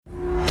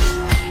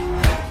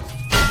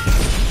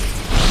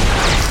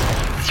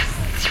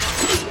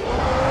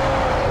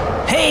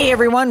Hey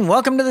everyone,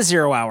 welcome to the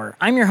Zero Hour.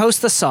 I'm your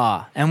host, The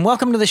Saw, and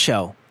welcome to the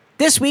show.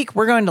 This week,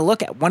 we're going to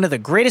look at one of the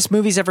greatest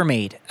movies ever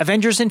made,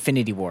 Avengers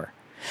Infinity War.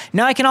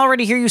 Now, I can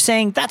already hear you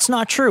saying, that's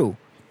not true.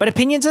 But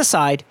opinions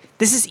aside,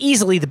 this is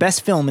easily the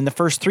best film in the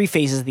first three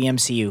phases of the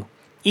MCU.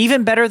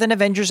 Even better than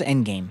Avengers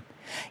Endgame.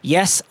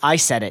 Yes, I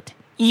said it.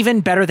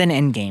 Even better than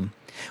Endgame.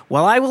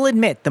 While I will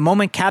admit the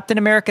moment Captain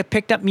America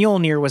picked up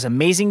Mjolnir was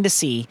amazing to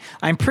see,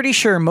 I'm pretty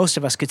sure most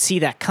of us could see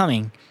that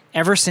coming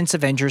ever since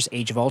Avengers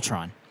Age of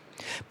Ultron.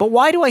 But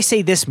why do I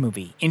say this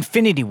movie,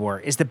 Infinity War,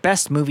 is the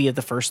best movie of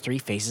the first three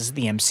phases of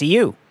the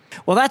MCU?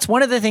 Well, that's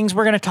one of the things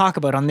we're going to talk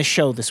about on this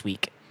show this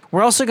week.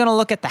 We're also going to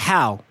look at the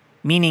how,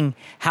 meaning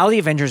how the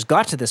Avengers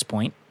got to this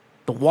point,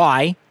 the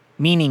why,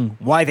 meaning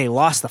why they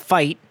lost the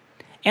fight,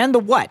 and the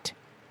what,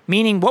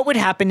 meaning what would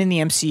happen in the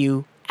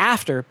MCU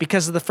after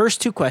because of the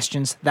first two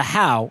questions, the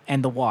how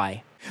and the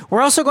why.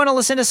 We're also going to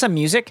listen to some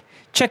music,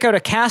 check out a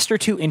cast or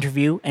two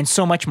interview, and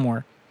so much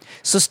more.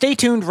 So stay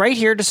tuned right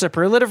here to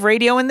Superlative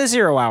Radio in the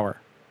Zero Hour.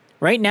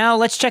 Right now,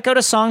 let's check out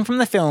a song from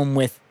the film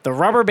with The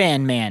Rubber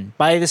Band Man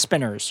by The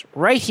Spinners,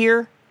 right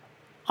here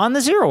on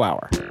the Zero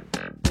Hour.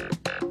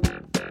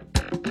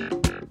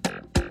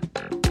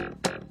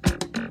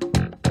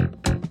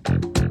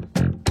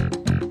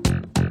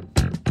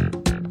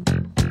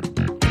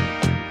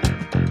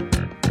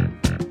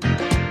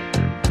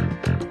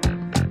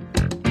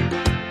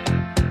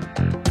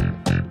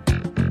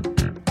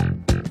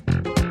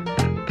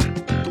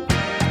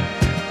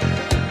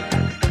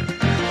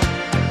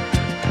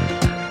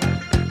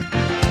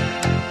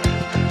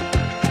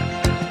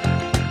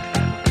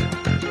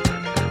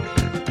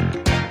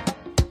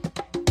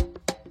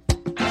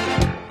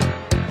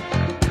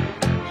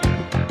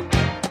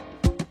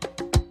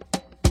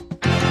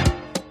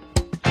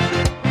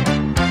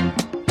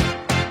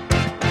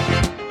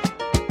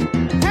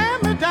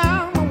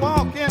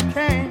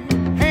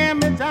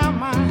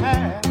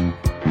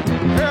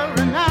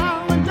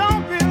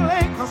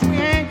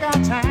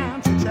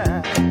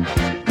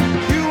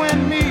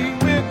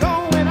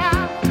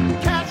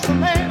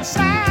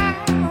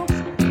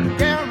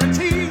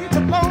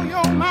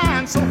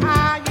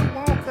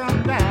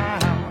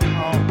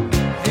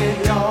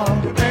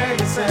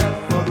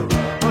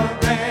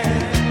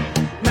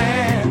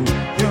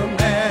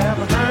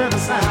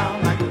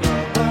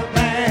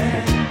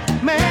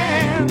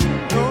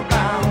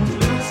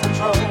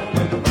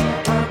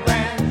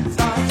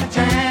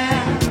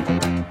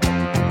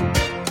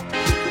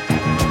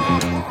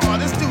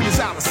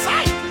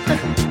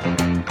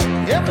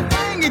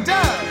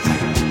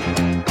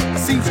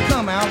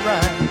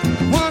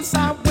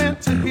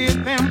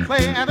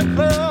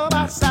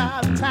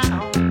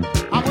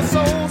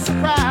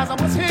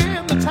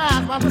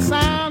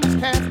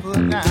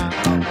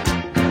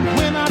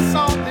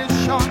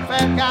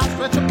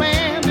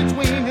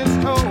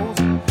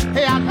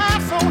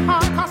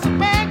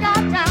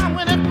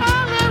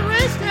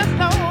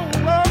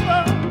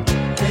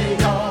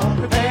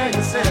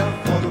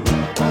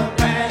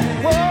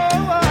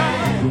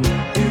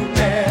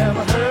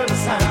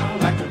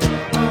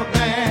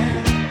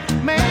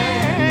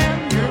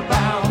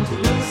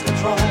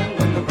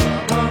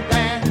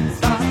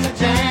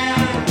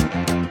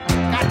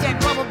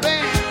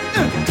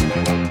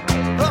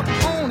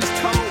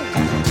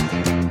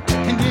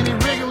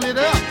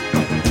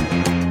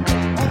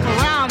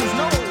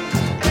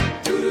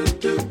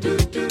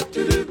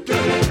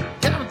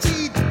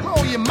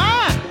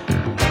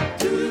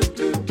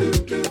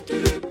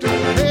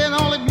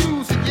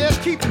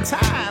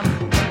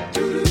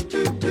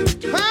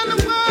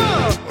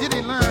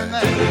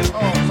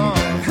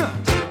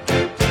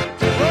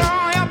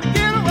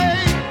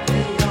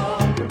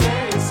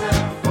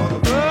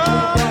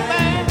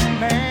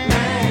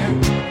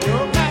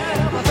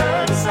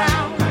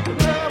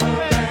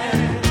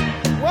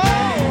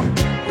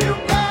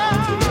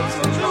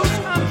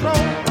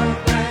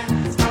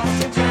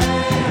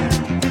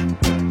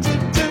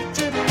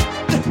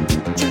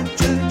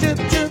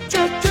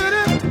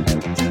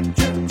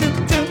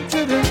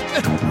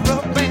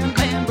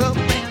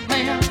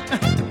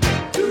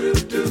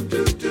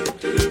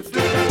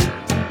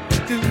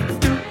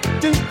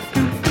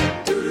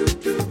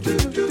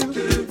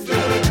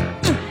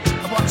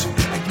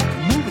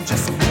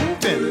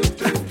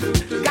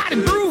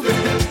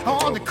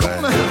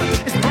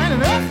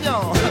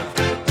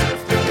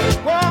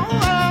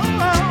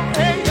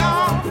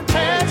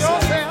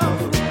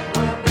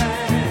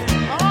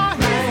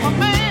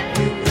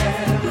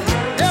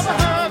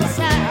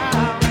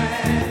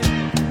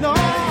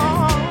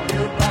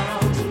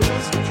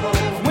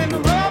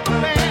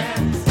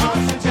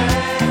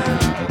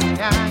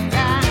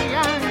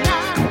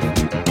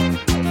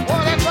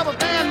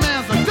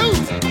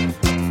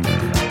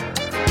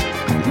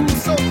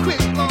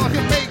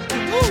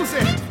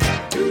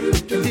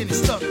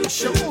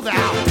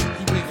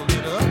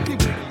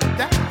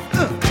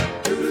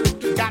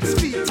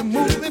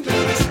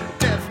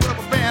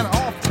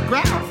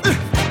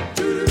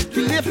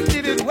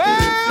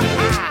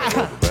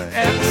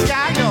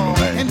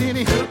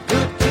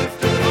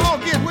 Oh,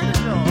 get with it,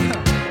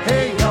 y'all.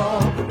 Hey,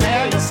 y'all,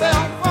 prepare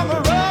yourself for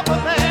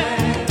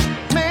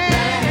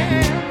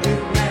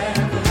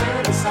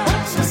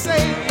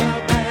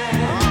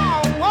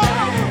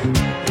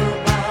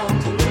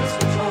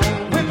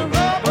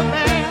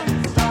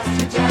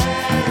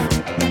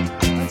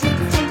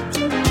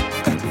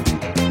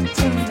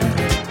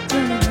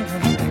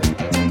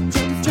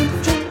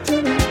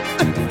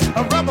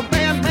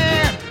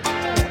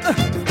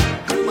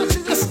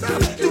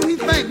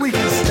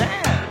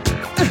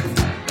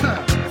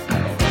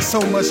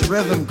so much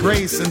rhythm,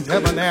 grace, and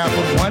debonair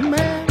from one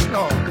man?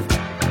 No.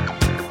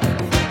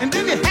 And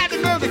then he had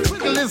to go to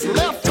twinkle his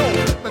left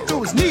toe, but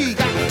to his knee,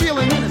 got the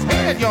feeling in his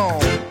head,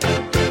 y'all.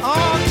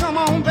 Oh, come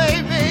on,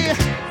 baby.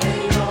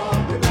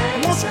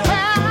 Won't you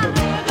find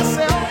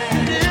yourself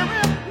near him?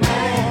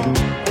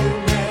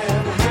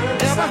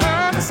 Never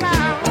heard a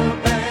sound.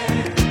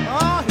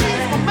 Oh,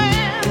 he's my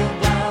man,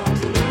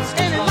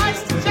 and he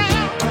likes to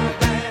jam. The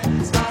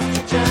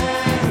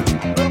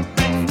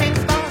bang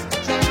starts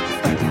to jam,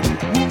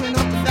 moving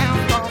up and down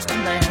across the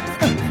land.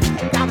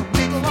 Got a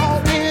wiggle all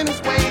in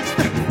his waist.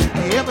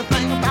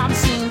 Everything about him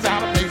seems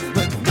out of place,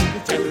 but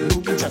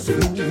moving, just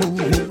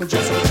moving,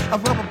 just a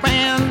rubber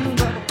band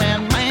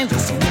man,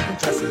 just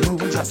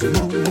moving, just a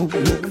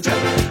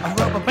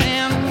rubber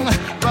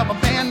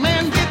band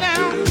man, get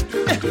down,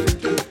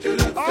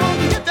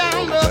 oh, get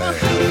down, brother.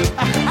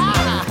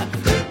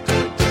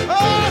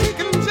 Oh, he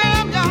can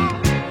jam, y'all.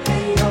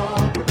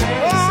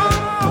 Oh,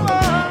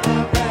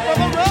 with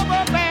a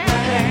rubber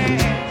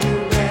band.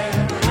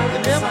 You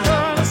never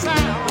heard a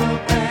sound,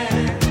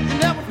 you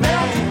never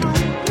felt it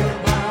groove,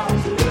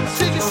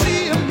 till you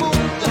see him move.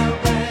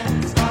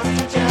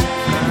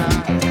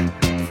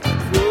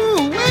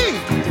 Ooh-wee,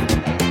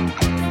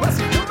 what's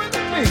he doing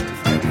to me?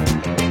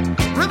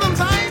 Rhythms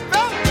I ain't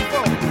felt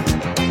before,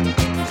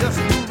 just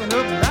moving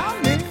up and down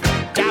me.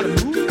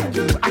 Gotta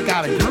move, I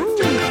gotta groove.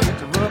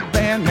 The rubber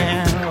band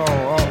man, oh.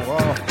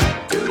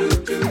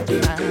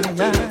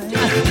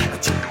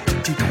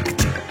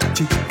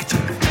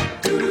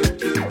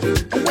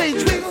 Away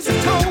twinkles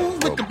his toes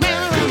with the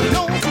band around the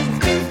nose of his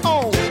feet,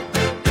 oh.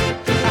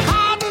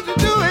 How did you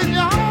do it,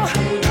 y'all?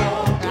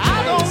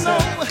 I don't know.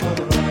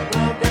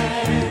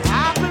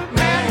 I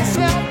prepared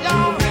myself,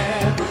 y'all.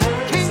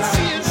 Can't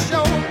see it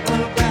show.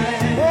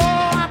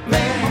 Oh, I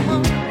paid my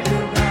money.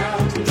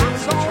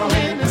 Drops all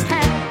in his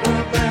hat.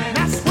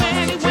 That's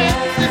when he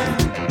went.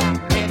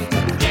 Ready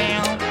to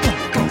jam.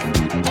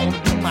 Gonna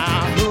do my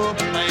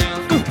rubber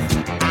band.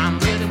 I'm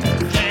ready to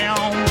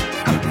jam.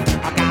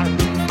 I gotta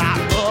do my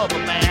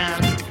rubber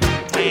band.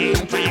 Twang,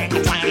 twang,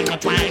 twang,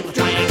 twang,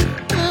 twang.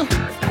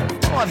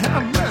 Lord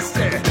have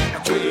mercy.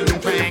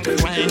 Twang,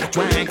 twang,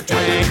 twang,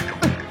 twang.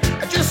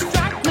 It just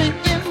struck me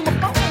in my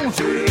bones.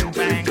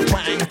 Twang,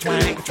 twang,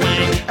 twang,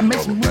 twang. It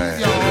makes me move,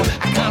 y'all.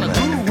 I kinda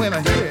do when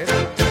I hear it.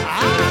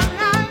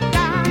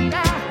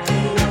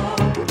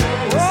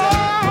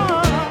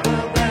 Oh,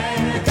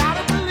 you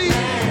gotta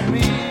believe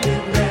me.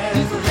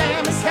 He's a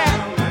jamming cat.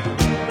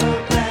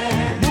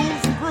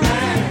 Moves and grooves.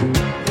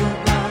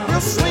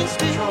 Real swing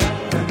speed.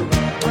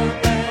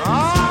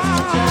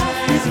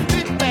 Oh, he's a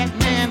big fat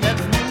man that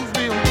moves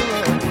real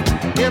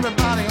good.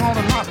 Everybody on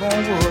the knock on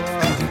wood.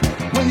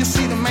 When you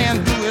see the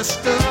man do his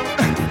stuff,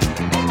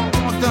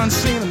 oh, done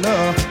seen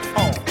enough.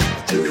 Oh,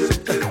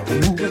 just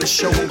moving his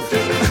shoulder.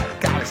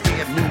 Got his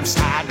head move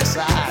side to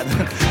side.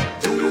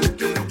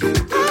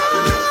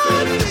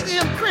 Oh,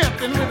 him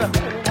crimping with a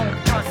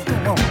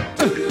hold on.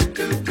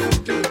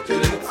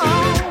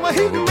 Oh,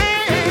 he's the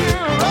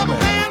man, rubber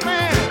band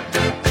man.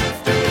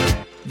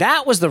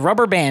 That was the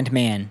Rubber Band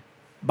Man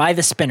by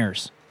the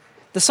Spinners,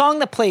 the song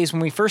that plays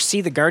when we first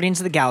see the Guardians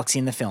of the Galaxy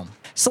in the film.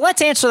 So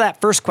let's answer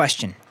that first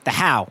question, the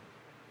how.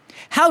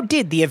 How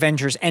did the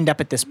Avengers end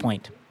up at this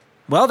point?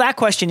 Well, that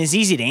question is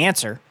easy to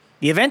answer.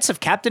 The events of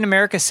Captain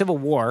America Civil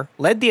War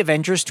led the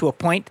Avengers to a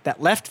point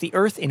that left the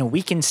Earth in a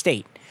weakened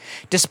state.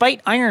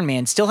 Despite Iron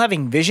Man still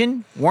having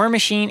Vision, War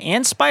Machine,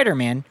 and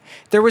Spider-Man,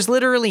 there was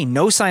literally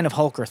no sign of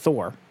Hulk or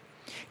Thor.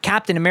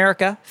 Captain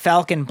America,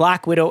 Falcon,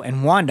 Black Widow,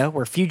 and Wanda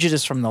were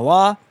fugitives from the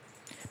law.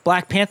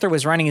 Black Panther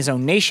was running his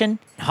own nation.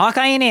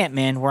 Hawkeye and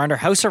Ant-Man were under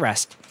house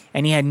arrest,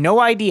 and he had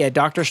no idea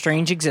Doctor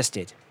Strange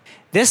existed.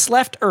 This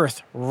left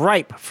Earth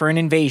ripe for an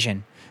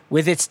invasion,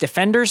 with its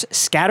defenders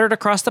scattered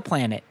across the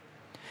planet,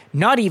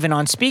 not even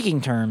on speaking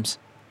terms,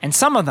 and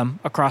some of them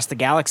across the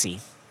galaxy.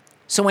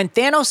 So when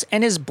Thanos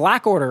and his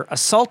Black Order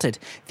assaulted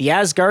the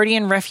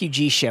Asgardian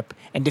refugee ship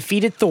and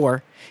defeated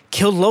Thor,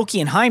 killed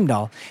Loki and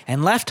Heimdall,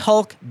 and left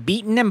Hulk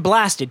beaten and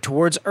blasted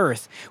towards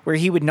Earth, where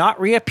he would not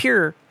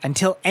reappear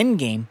until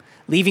Endgame,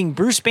 leaving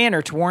Bruce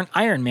Banner to warn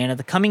Iron Man of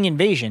the coming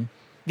invasion,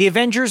 the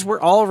Avengers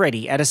were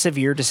already at a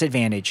severe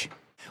disadvantage.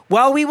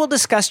 While we will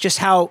discuss just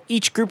how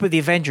each group of the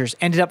Avengers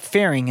ended up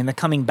faring in the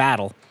coming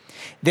battle,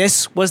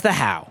 this was the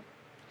how.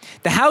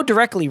 The how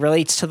directly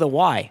relates to the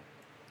why.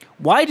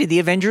 Why did the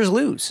Avengers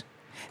lose?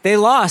 They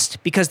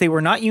lost because they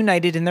were not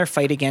united in their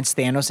fight against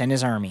Thanos and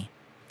his army.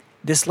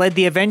 This led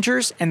the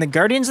Avengers and the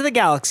Guardians of the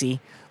Galaxy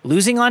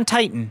losing on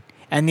Titan,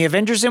 and the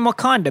Avengers in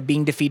Wakanda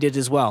being defeated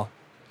as well,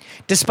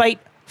 despite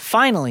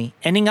finally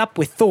ending up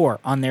with Thor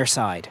on their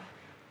side.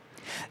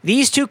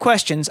 These two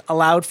questions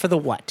allowed for the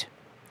what.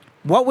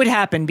 What would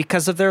happen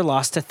because of their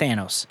loss to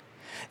Thanos?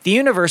 The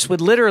universe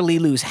would literally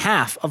lose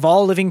half of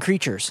all living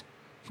creatures.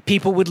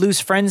 People would lose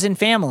friends and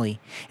family,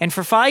 and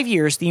for 5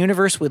 years the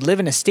universe would live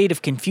in a state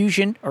of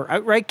confusion or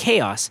outright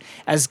chaos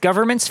as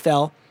governments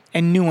fell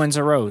and new ones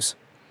arose.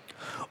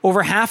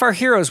 Over half our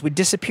heroes would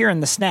disappear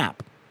in the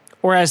snap,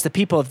 or as the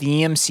people of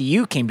the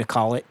EMCU came to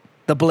call it,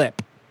 the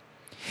blip.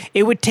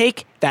 It would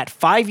take that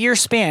 5-year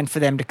span for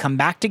them to come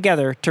back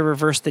together to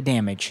reverse the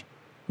damage.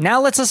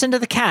 Now let's listen to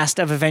the cast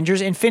of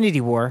Avengers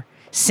Infinity War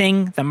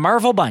sing the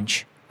Marvel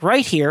Bunch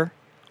right here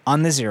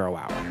on the 0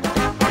 Hour.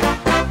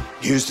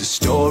 Here's the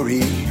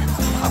story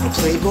of a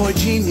playboy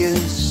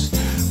genius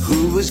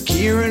who was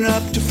gearing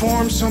up to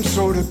form some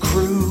sort of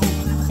crew.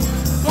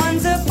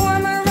 One's a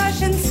former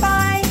Russian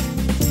spy,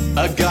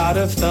 A god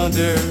of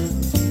thunder,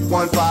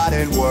 one fought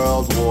in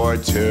World War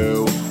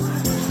II.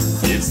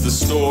 It's the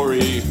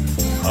story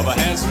of a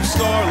handsome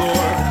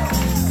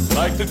Star-Lord,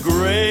 like the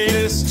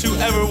greatest to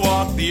ever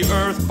walk the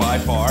earth by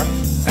far.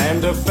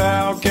 And a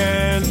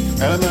falcon,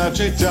 and a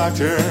magic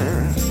doctor,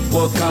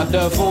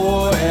 Wakanda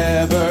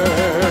forever.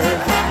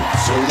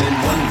 So then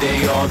one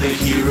day all the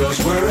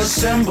heroes were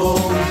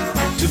assembled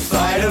to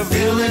fight a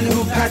villain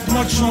who packed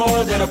much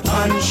more than a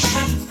punch.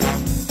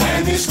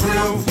 And this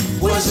group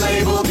was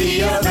labeled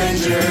the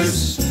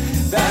Avengers.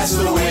 That's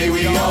the way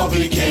we all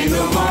became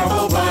the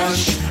Marvel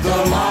Bunch.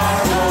 The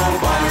Marvel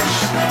Bunch.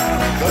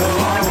 The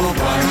Marvel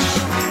Bunch.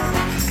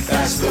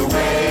 That's the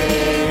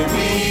way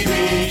we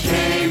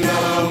became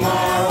the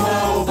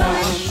Marvel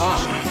Bunch.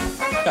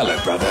 Hello,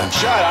 brother.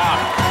 Shut up!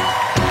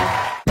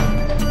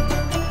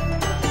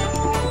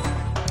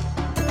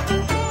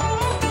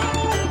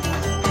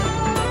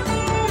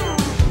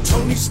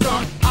 Tony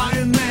Stark,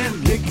 Iron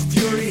Man, Nick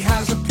Fury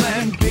has a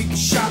plan. Big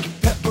shot,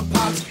 pepper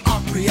pots,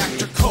 arc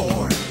reactor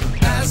core.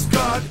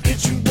 Asgard,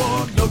 itching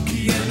war,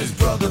 Loki and his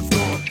brother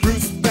Thor.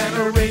 Bruce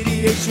Banner,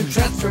 radiation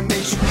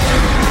transformation.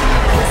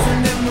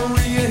 Wilson and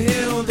Maria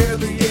Hill, they're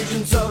the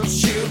agents of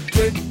S.H.I.E.L.D.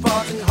 Kid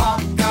Barton,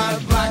 Hawkeye,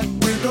 Black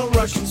Widow,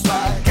 Russian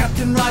spy.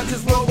 Captain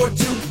Rogers, World War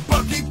II.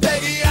 Bucky,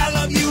 Peggy, I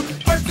love you.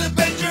 First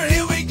Avenger,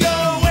 here we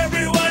go.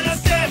 Everyone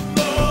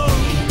assemble.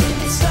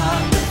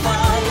 Start the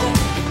fire.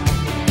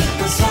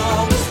 It was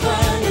always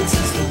burning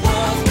since the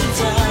world been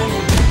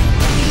turning.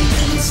 We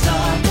didn't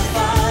start the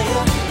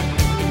fire.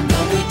 No,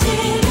 we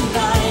didn't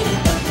light it,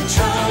 but we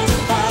tried to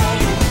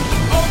fight it.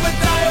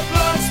 Obadiah,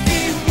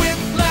 Blonsky,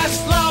 Whiplash,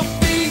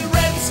 Luffy,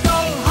 Red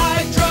Skull,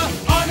 Hydra,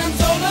 Arnim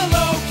Zola,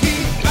 Loki.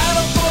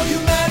 Battle for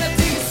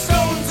humanity,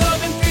 stones of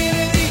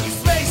infinity,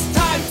 space,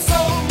 time,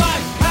 soul,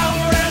 life,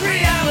 power, and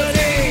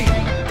reality.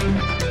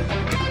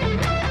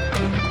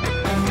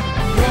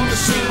 War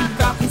Machine,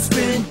 Falcon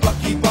Spin,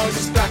 Bucky Barnes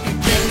is back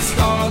again.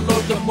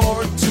 Star-Lord,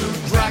 Gamora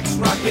 2, Drax,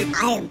 Rocket,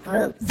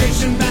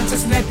 Vision,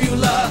 Mantis,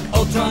 Nebula,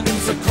 Ultron,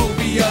 and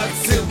Sokovia,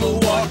 Civil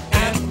War,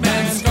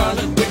 Ant-Man,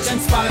 Scarlet Witch,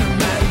 and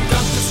Spider-Man.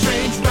 Doctor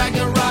Strange,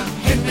 Ragnarok,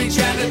 Henry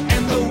Janet,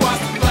 and the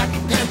Wasp, Black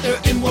Panther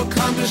in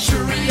Wakanda,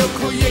 Shuri,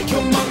 Okoye,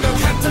 Killmonger,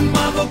 Captain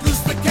Marvel, Goose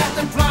the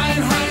Captain,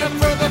 flying higher,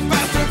 further,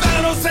 faster,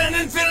 Thanos and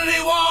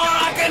Infinity War.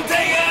 I can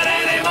take it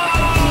anymore.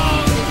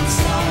 Didn't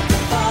start the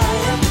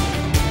fire.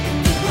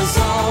 It was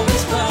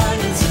always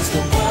burning since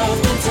the world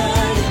been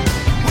turning.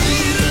 We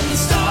didn't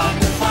start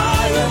The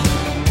fire,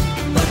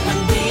 but when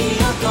we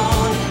are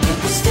gone, it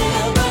will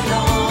still burn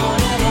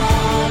on and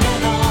on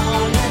and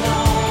on and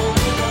on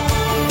and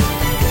on.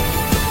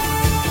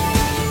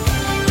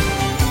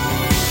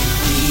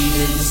 We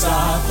didn't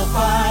start the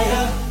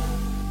fire.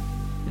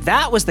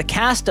 That was the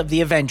cast of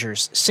the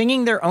Avengers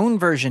singing their own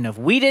version of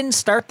We Didn't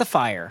Start the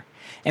Fire.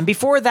 And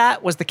before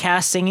that was the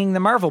cast singing the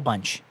Marvel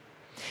Bunch.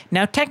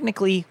 Now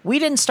technically, We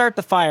Didn't Start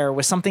the Fire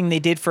was something they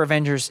did for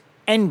Avengers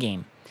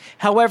Endgame.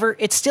 However,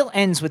 it still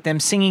ends with them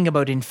singing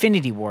about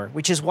Infinity War,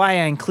 which is why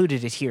I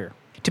included it here.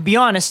 To be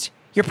honest,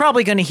 you're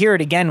probably going to hear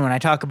it again when I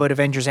talk about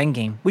Avengers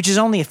Endgame, which is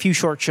only a few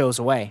short shows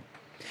away.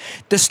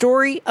 The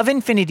story of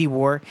Infinity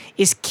War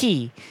is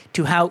key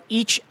to how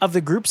each of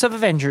the groups of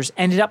Avengers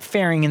ended up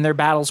faring in their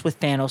battles with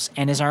Thanos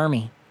and his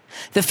army.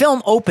 The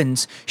film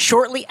opens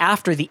shortly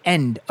after the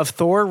end of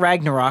Thor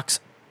Ragnarok's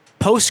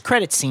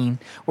post-credit scene,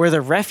 where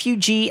the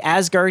refugee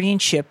Asgardian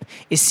ship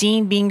is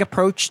seen being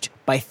approached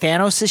by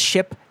Thanos'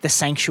 ship, the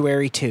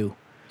Sanctuary 2.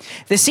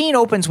 The scene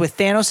opens with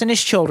Thanos and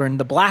his children,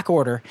 the Black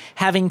Order,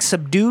 having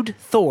subdued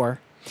Thor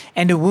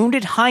and a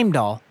wounded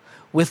Heimdall,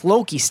 with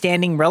Loki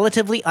standing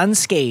relatively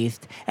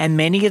unscathed and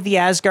many of the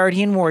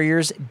Asgardian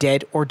warriors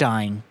dead or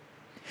dying.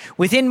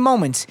 Within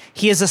moments,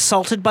 he is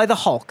assaulted by the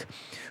Hulk,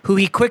 who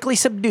he quickly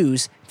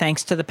subdues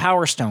thanks to the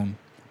Power Stone.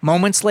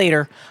 Moments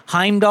later,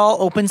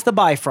 Heimdall opens the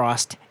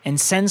Bifrost and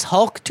sends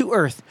Hulk to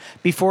Earth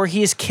before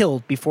he is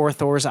killed before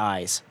Thor's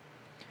eyes.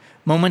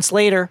 Moments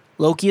later,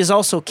 Loki is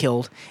also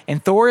killed,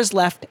 and Thor is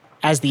left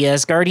as the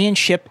Asgardian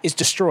ship is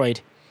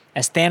destroyed,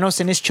 as Thanos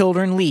and his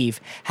children leave,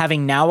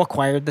 having now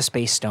acquired the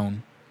Space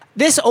Stone.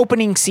 This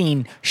opening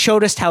scene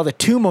showed us how the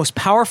two most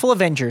powerful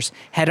Avengers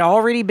had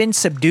already been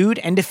subdued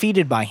and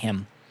defeated by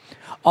him.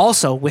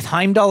 Also, with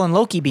Heimdall and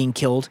Loki being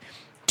killed,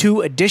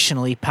 two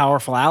additionally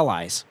powerful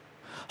allies.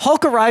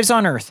 Hulk arrives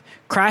on Earth,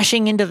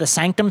 crashing into the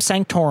Sanctum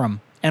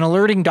Sanctorum and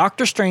alerting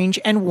Doctor Strange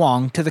and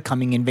Wong to the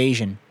coming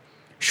invasion.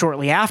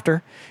 Shortly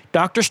after,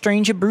 Doctor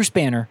Strange and Bruce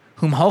Banner,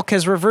 whom Hulk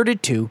has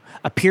reverted to,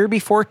 appear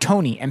before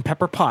Tony and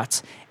Pepper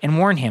Potts and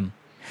warn him.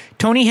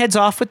 Tony heads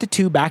off with the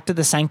two back to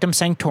the Sanctum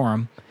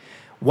Sanctorum.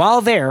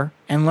 While there,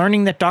 and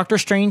learning that Doctor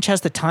Strange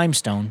has the Time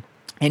Stone,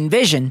 And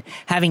Vision,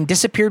 having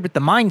disappeared with the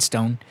Mind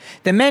Stone,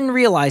 the men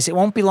realize it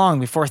won't be long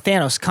before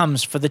Thanos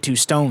comes for the two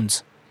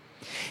stones.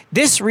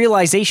 This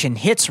realization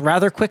hits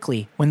rather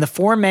quickly when the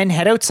four men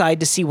head outside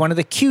to see one of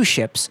the Q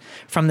ships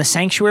from the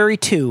Sanctuary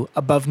 2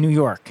 above New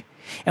York.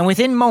 And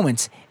within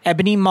moments,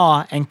 Ebony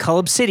Maw and Cull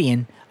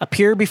Obsidian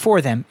appear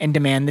before them and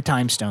demand the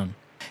Time Stone.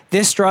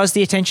 This draws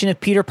the attention of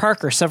Peter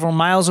Parker several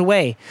miles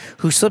away,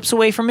 who slips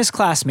away from his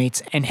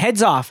classmates and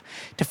heads off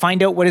to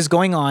find out what is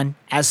going on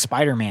as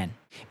Spider-Man.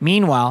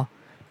 Meanwhile,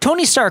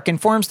 Tony Stark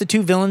informs the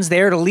two villains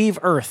they are to leave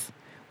Earth.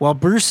 While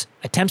Bruce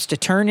attempts to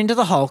turn into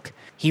the Hulk,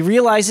 he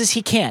realizes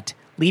he can't,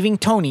 leaving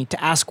Tony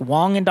to ask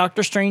Wong and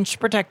Doctor Strange to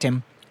protect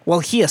him while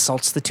he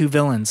assaults the two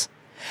villains.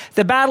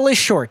 The battle is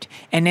short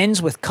and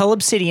ends with Cull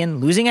Obsidian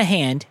losing a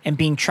hand and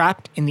being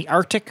trapped in the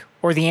Arctic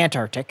or the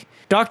Antarctic,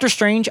 Doctor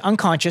Strange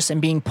unconscious and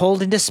being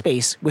pulled into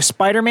space with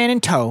Spider-Man in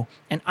tow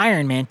and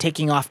Iron Man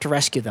taking off to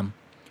rescue them.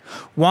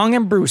 Wong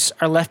and Bruce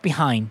are left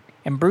behind,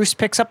 and Bruce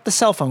picks up the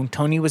cell phone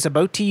Tony was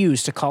about to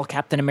use to call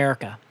Captain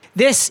America.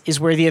 This is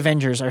where the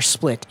Avengers are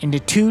split into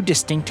two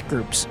distinct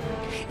groups.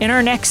 In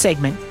our next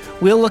segment,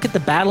 we'll look at the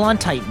battle on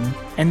Titan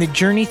and the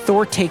journey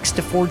Thor takes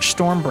to forge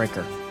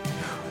Stormbreaker.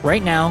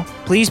 Right now,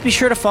 please be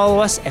sure to follow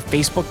us at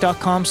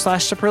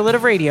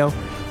facebook.com/Superlative Radio,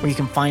 where you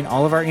can find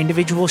all of our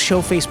individual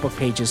show Facebook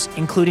pages,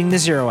 including the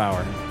 0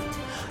 Hour.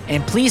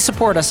 And please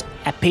support us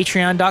at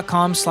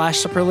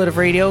patreon.com/Superlative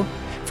Radio.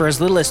 For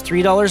as little as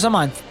 $3 a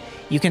month,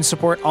 you can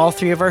support all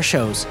three of our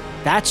shows.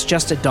 That's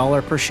just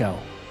 $1 per show.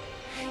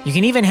 You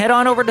can even head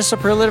on over to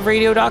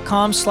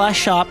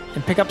superlativeradio.com/shop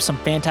and pick up some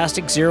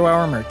fantastic 0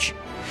 Hour merch.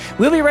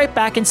 We'll be right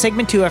back in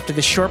segment 2 after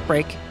this short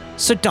break,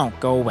 so don't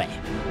go away.